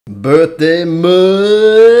Birthday month.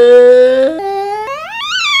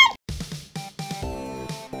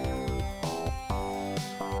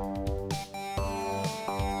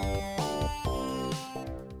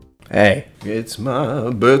 Hey, it's my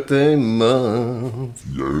birthday month.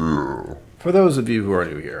 Yeah. For those of you who are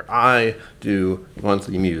new here, I do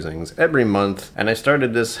monthly musings every month, and I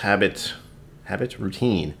started this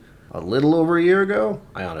routine a little over a year ago.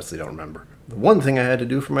 I honestly don't remember. The one thing I had to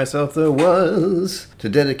do for myself, though, was to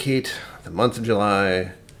dedicate the month of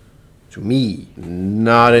July to me.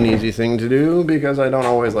 Not an easy thing to do, because I don't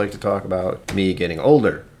always like to talk about me getting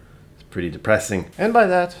older. It's pretty depressing. And by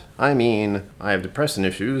that, I mean I have depression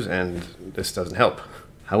issues, and this doesn't help.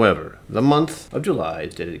 However, the month of July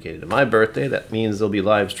is dedicated to my birthday. That means there'll be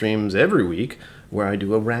live streams every week where I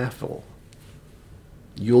do a raffle.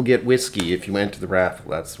 You'll get whiskey if you enter the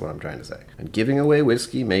raffle, that's what I'm trying to say. And giving away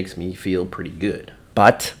whiskey makes me feel pretty good.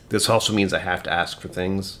 But this also means I have to ask for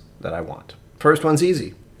things that I want. First one's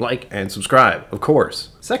easy. Like and subscribe, of course.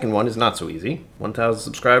 Second one is not so easy. 1,000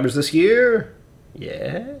 subscribers this year?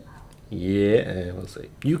 Yeah, we'll see.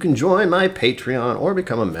 You can join my Patreon or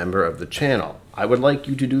become a member of the channel. I would like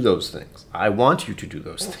you to do those things. I want you to do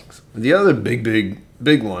those things. The other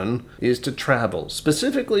big one is to travel.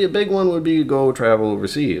 Specifically, a big one would be go travel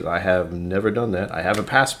overseas. I have never done that. I have a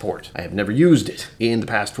passport. I have never used it. In the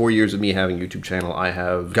past 4 years of me having a YouTube channel, I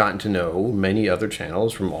have gotten to know many other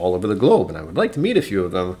channels from all over the globe, and I would like to meet a few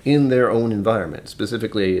of them in their own environment.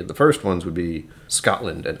 Specifically, the first ones would be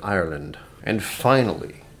Scotland and Ireland. And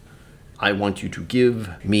finally, I want you to give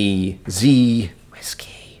me the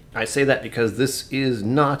whiskey. I say that because this is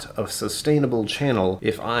not a sustainable channel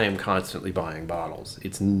if I am constantly buying bottles.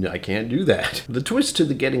 I can't do that. The twist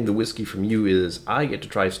to getting the whiskey from you is I get to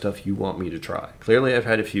try stuff you want me to try. Clearly, I've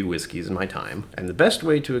had a few whiskeys in my time, and the best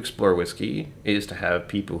way to explore whiskey is to have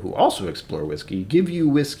people who also explore whiskey give you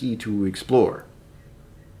whiskey to explore.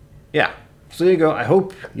 Yeah. So there you go. I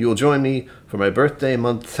hope you'll join me for my birthday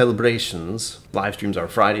month celebrations. Live streams are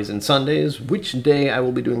Fridays and Sundays. Which day I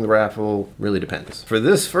will be doing the raffle really depends. For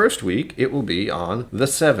this first week, it will be on the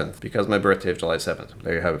 7th, because my birthday is July 7th.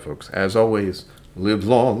 There you have it, folks. As always, live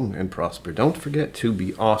long and prosper. Don't forget to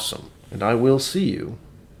be awesome. And I will see you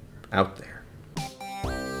out there.